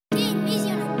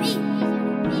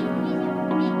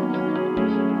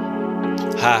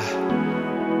Hi.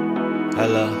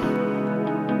 Hello.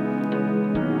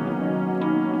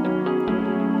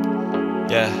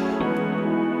 Yeah.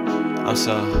 I'm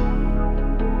so.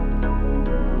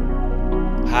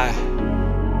 Hi.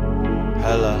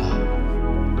 Hello.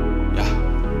 Yeah.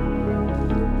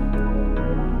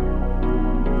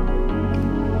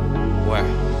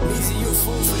 Where?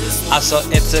 I'm so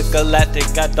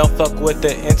intergalactic, I don't fuck with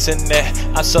the internet.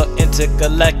 I'm so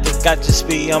intergalactic, I just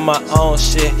be on my own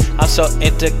shit. I'm so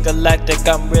intergalactic,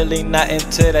 I'm really not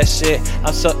into that shit.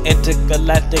 I'm so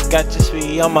intergalactic, I just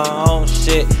be on my own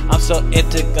shit. I'm so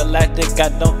intergalactic, I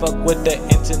don't fuck with the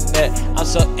internet. I'm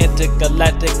so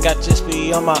intergalactic, I just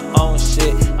be on my own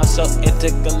shit. I'm so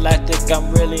intergalactic,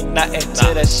 I'm really not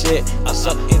into that shit. I'm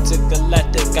so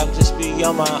intergalactic, I'm just be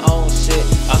on my own shit.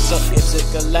 I'm so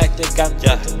intergalactic, I'm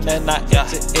internet, not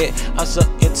into it. I'm so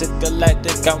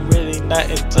intergalactic, I'm really not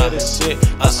into this shit.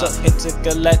 I'm so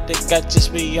intergalactic, I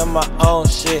just be on my own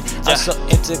shit. I'm so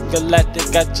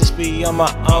intergalactic, I just be on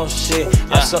my own shit.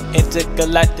 I'm so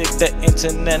intergalactic, the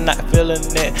internet not feeling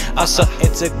it. I'm so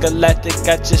intergalactic,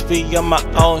 I just be on my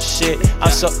own shit.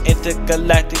 I'm so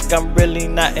intergalactic, I'm really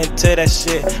not into that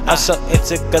shit. I'm so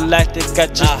intergalactic, I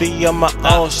just be on my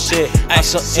own shit. I'm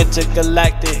so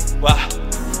intergalactic, wow,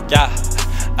 yeah.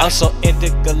 I'm so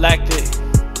intergalactic,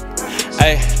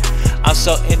 ayy. I'm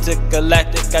so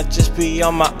intergalactic, I just be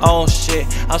on my own shit.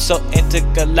 I'm so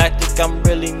intergalactic, I'm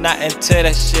really not into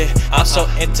that shit. I'm so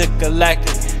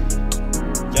intergalactic,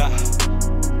 yeah.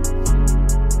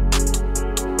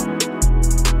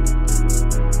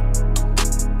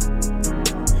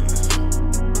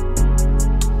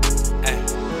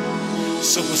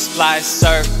 Super slide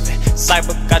surfing,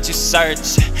 cyber got you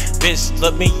searching. Bitch,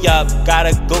 look me up,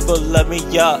 gotta Google, look me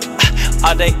up.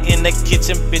 All day in the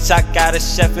kitchen, bitch, I gotta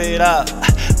chef it up.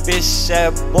 Bitch,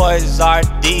 chef boys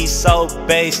RD so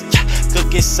based.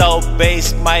 Cook it so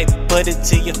base, might put it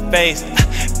to your face.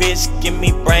 Bitch, give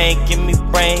me brain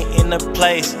in the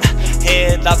place.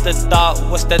 Head off the thought,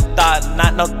 what's the thought?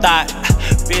 Not no thought.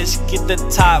 Bitch, get the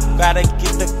top, gotta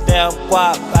get the damn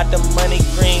guap. Got the money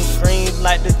green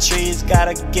like the trees,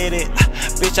 gotta get it.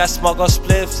 Bitch, I smoke on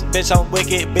spliffs, bitch, I'm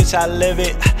wicked, bitch, I live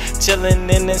it. Chillin'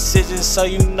 in incision, so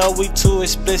you know we too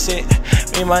explicit.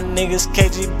 Me and my niggas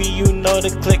KGB, you know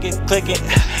the clickin'.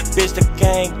 Bitch, the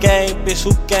gang, bitch,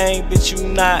 who gang, bitch, you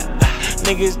not.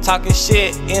 Niggas talking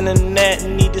shit, internet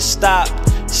need to stop.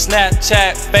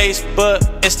 Snapchat, Facebook,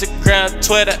 Instagram,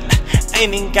 Twitter.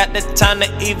 Ain't even got the time to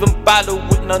even bother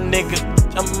with no nigga.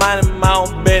 I'm minding my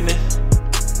own business.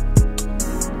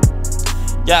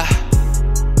 Yeah.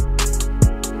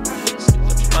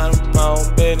 I'm minding my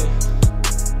own business.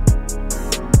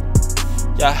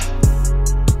 Yeah.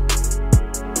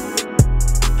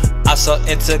 I'm so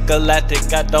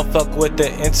intergalactic, I don't fuck with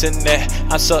the internet.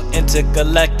 I'm so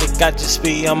intergalactic, I just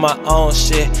be on my own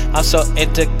shit. I'm so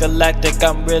intergalactic,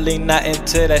 I'm really not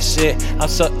into that shit. I'm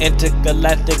so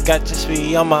intergalactic, I just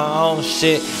be on my own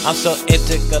shit. I'm so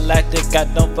intergalactic, I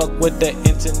don't fuck with the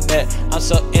internet. I'm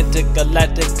so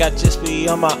intergalactic, I just be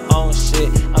on my own shit.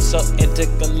 I'm so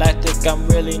intergalactic, I'm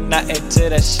really not into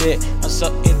that shit. I'm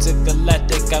so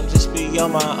intergalactic, I'm just be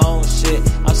on my own shit.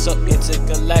 I'm so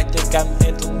intergalactic, I'm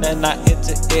internet, not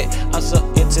into it. I'm so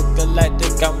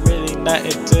intergalactic, I'm really not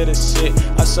into this shit.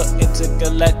 I'm so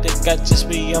intergalactic, I just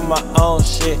be on my own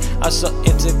shit. I'm so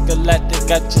intergalactic,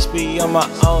 I just be on my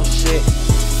own shit.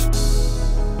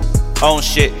 Own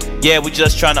shit, yeah, we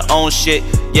just tryna own shit.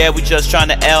 Yeah, we just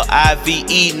tryna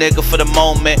LIVE, nigga, for the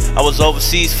moment. I was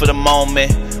overseas for the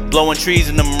moment, blowing trees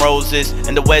in them roses.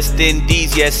 In the West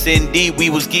Indies, yes indeed, we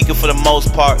was geeking for the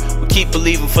most part. We keep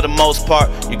believing for the most part.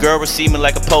 Your girl receive me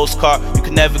like a postcard. You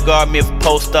can never guard me if I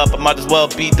post up. I might as well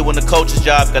be doing the coach's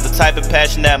job. Got the type of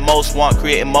passion that most want,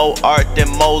 creating more art than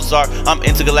Mozart. I'm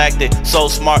intergalactic, so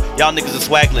smart. Y'all niggas are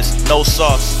swagless, no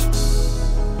sauce.